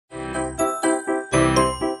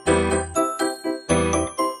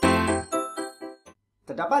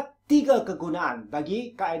Terdapat 3 kegunaan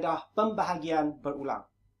bagi kaedah pembahagian berulang.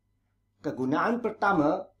 Kegunaan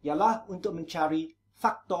pertama ialah untuk mencari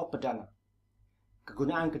faktor perdana.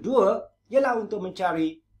 Kegunaan kedua ialah untuk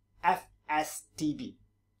mencari FSTB,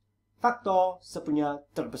 faktor sepunya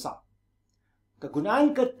terbesar.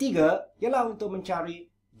 Kegunaan ketiga ialah untuk mencari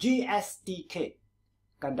GSTK,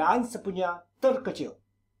 gandaan sepunya terkecil.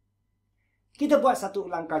 Kita buat satu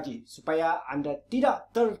ulang kaji supaya anda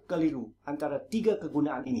tidak terkeliru antara 3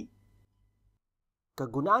 kegunaan ini.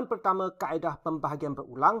 Kegunaan pertama kaedah pembahagian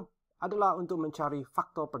berulang adalah untuk mencari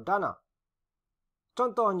faktor perdana.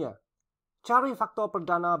 Contohnya, cari faktor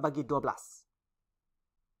perdana bagi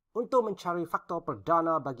 12. Untuk mencari faktor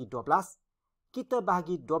perdana bagi 12, kita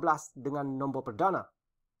bahagi 12 dengan nombor perdana.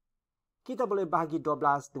 Kita boleh bahagi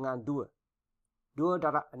 12 dengan 2. 2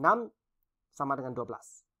 darab 6 sama dengan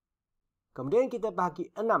 12. Kemudian kita bahagi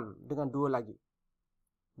 6 dengan 2 lagi.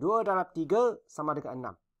 2 darab 3 sama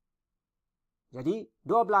dengan 6. Jadi,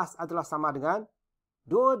 12 adalah sama dengan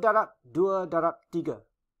 2 darab 2 darab 3.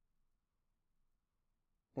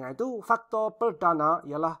 Dengan itu, faktor perdana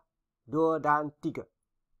ialah 2 dan 3.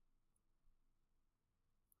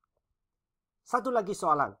 Satu lagi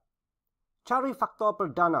soalan. Cari faktor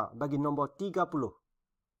perdana bagi nombor 30.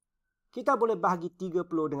 Kita boleh bahagi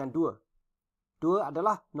 30 dengan 2. 2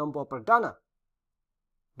 adalah nombor perdana.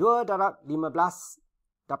 2 darab 15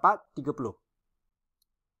 dapat 30.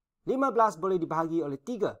 15 boleh dibahagi oleh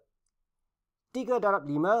 3. 3 darab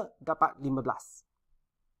 5 dapat 15.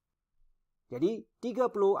 Jadi,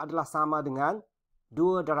 30 adalah sama dengan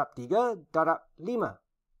 2 darab 3 darab 5.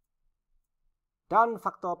 Dan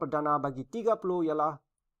faktor perdana bagi 30 ialah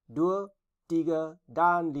 2, 3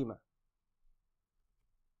 dan 5.